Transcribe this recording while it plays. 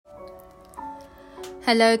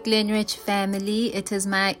Hello Glenridge family, it is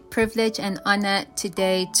my privilege and honor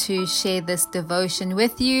today to share this devotion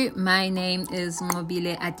with you. My name is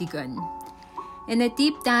Nqobile. In a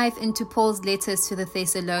deep dive into Paul's letters to the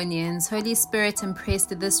Thessalonians, Holy Spirit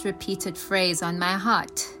impressed this repeated phrase on my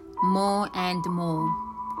heart: more and more.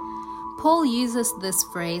 Paul uses this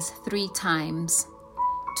phrase 3 times,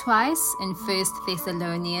 twice in 1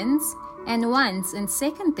 Thessalonians and once in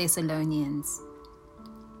 2 Thessalonians.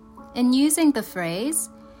 In using the phrase,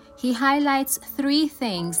 he highlights 3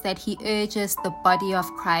 things that he urges the body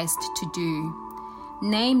of Christ to do,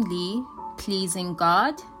 namely pleasing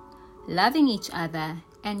God, loving each other,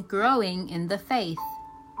 and growing in the faith.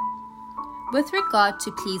 With regard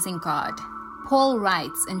to pleasing God, Paul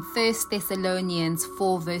writes in 1 Thessalonians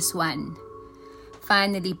 4 verse 1,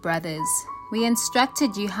 "Finally, brothers, we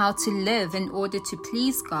instructed you how to live in order to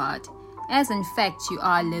please God, as in fact you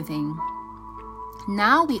are living.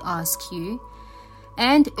 Now we ask you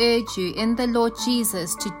and urge you in the Lord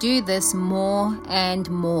Jesus to do this more and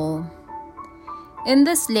more." In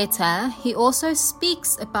this letter, he also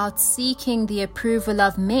speaks about seeking the approval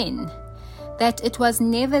of men, that it was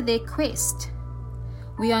never their quest.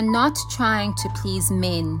 We are not trying to please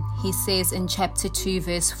men, he says in chapter 2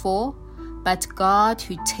 verse 4, but God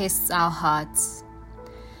who tests our hearts.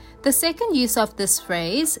 The second use of this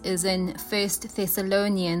phrase is in 1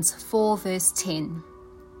 Thessalonians 4 verse 10,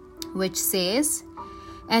 which says,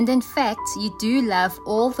 "And in fact you do love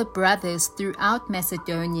all the brothers throughout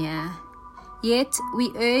Macedonia. Yet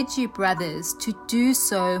we urge you, brothers, to do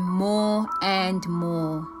so more and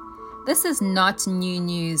more." This is not new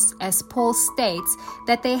news, as Paul states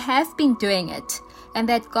that they have been doing it and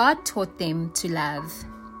that God taught them to love.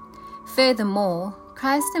 Furthermore,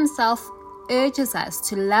 Christ himself urges us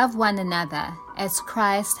to love one another as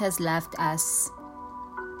Christ has loved us.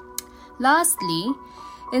 Lastly,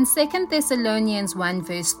 in 2 Thessalonians 1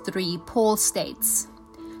 verse 3, Paul states,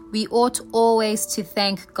 "We ought always to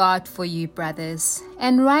thank God for you, brothers,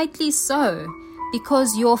 and rightly so,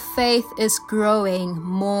 because your faith is growing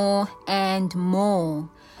more and more,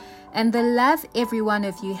 and the love every one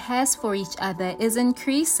of you has for each other is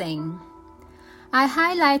increasing." I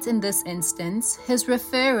highlight in this instance his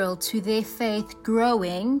referral to their faith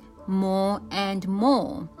growing more and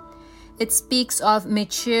more. It speaks of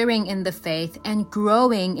maturing in the faith and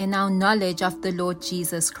growing in our knowledge of the Lord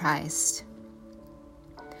Jesus Christ.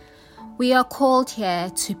 We are called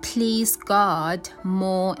here to please God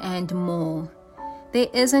more and more. There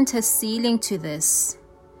isn't a ceiling to this.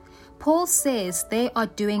 Paul says they are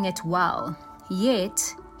doing it well,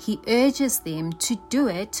 yet he urges them to do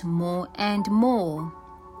it more and more.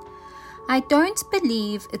 I don't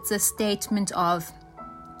believe it's a statement of,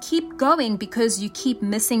 "Keep going because you keep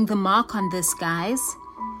missing the mark on this, guys,"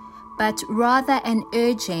 but rather an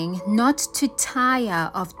urging not to tire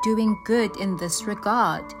of doing good in this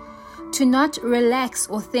regard, to not relax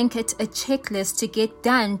or think it a checklist to get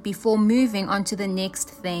done before moving on to the next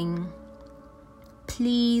thing.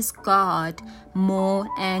 Please God more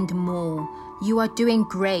and more. You are doing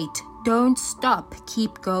great. Don't stop.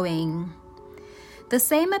 Keep going. The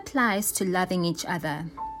same applies to loving each other.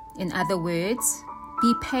 In other words,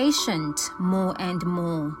 be patient more and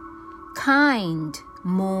more, kind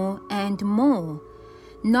more and more,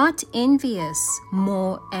 not envious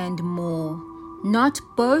more and more, not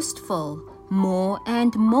boastful more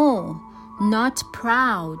and more, not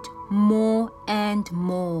proud more and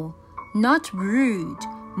more, not rude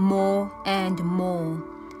more and more,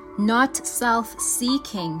 not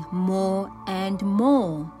self-seeking more and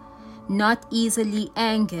more, not easily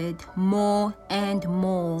angered more and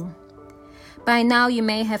more. By now you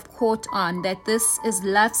may have caught on that this is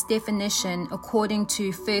love's definition according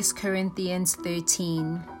to 1 Corinthians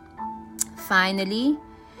 13. Finally,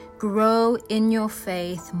 grow in your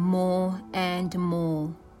faith more and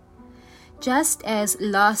more. Just as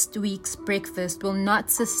last week's breakfast will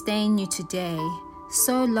not sustain you today,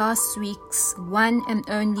 so last week's one and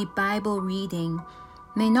only Bible reading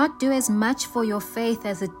may not do as much for your faith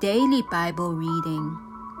as a daily Bible reading.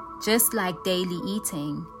 Just like daily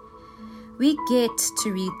eating, we get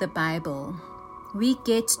to read the Bible. We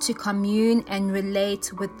get to commune and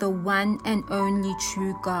relate with the one and only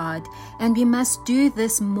true God, and we must do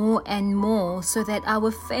this more and more so that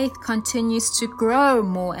our faith continues to grow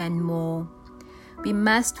more and more. We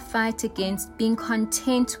must fight against being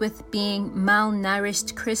content with being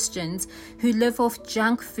malnourished Christians who live off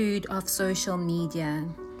junk food of social media.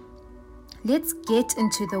 Let's get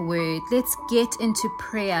into the Word. Let's get into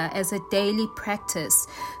prayer as a daily practice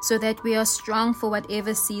so that we are strong for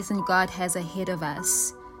whatever season God has ahead of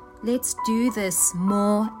us. Let's do this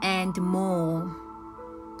more and more.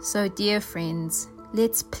 So, dear friends,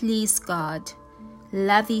 let's please God,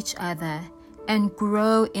 love each other, and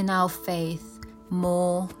grow in our faith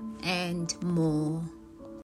more and more.